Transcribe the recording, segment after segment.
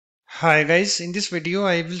Hi guys, in this video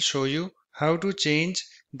I will show you how to change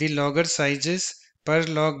the logger sizes per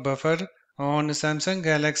log buffer on Samsung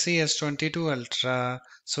Galaxy S22 Ultra.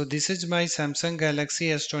 So this is my Samsung Galaxy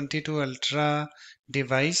S22 Ultra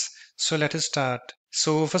device. So let us start.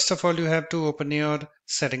 So first of all you have to open your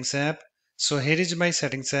settings app. So here is my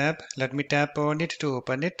settings app. Let me tap on it to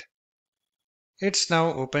open it. It's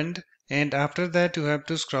now opened, and after that you have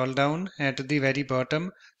to scroll down at the very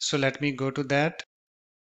bottom. So let me go to that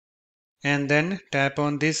and then tap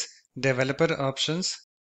on this developer options,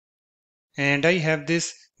 and I have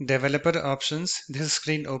this developer options, this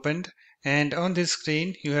screen opened, and on this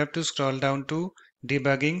screen you have to scroll down to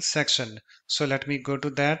debugging section. So let me go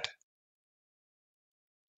to that.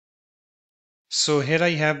 So here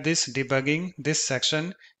I have this debugging, this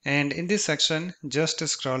section, and in this section just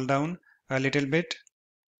scroll down a little bit,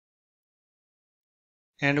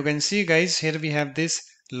 and you can see guys, here we have this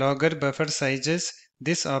logger buffer sizes,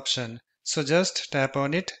 this option. So just tap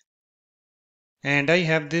on it, and I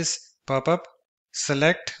have this pop-up,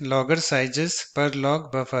 select logger sizes per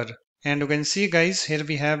log buffer. And you can see guys, here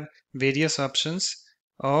we have various options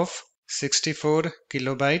of 64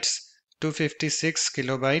 kilobytes, 256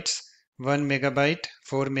 kilobytes, 1 megabyte,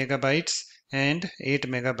 4 megabytes, and 8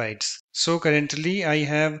 megabytes. So currently I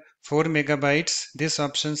have 4 megabytes this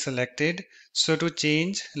option selected. So to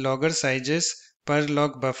change logger sizes per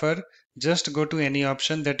log buffer, just go to any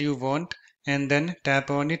option that you want and then tap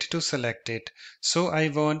on it to select it. So I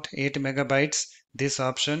want 8 megabytes this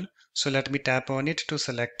option. So let me tap on it to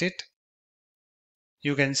select it.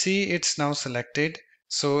 You can see it's now selected.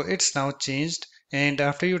 So it's now changed, and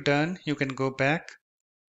after you're done you can go back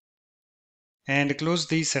and close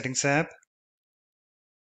the settings app.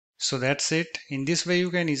 So that's it. In this way you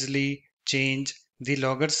can easily change the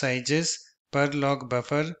logger sizes per log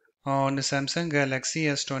buffer on Samsung Galaxy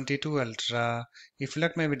S22 Ultra. If you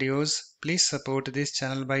like my videos, please support this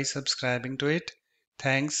channel by subscribing to it.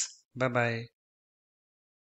 Thanks. Bye bye.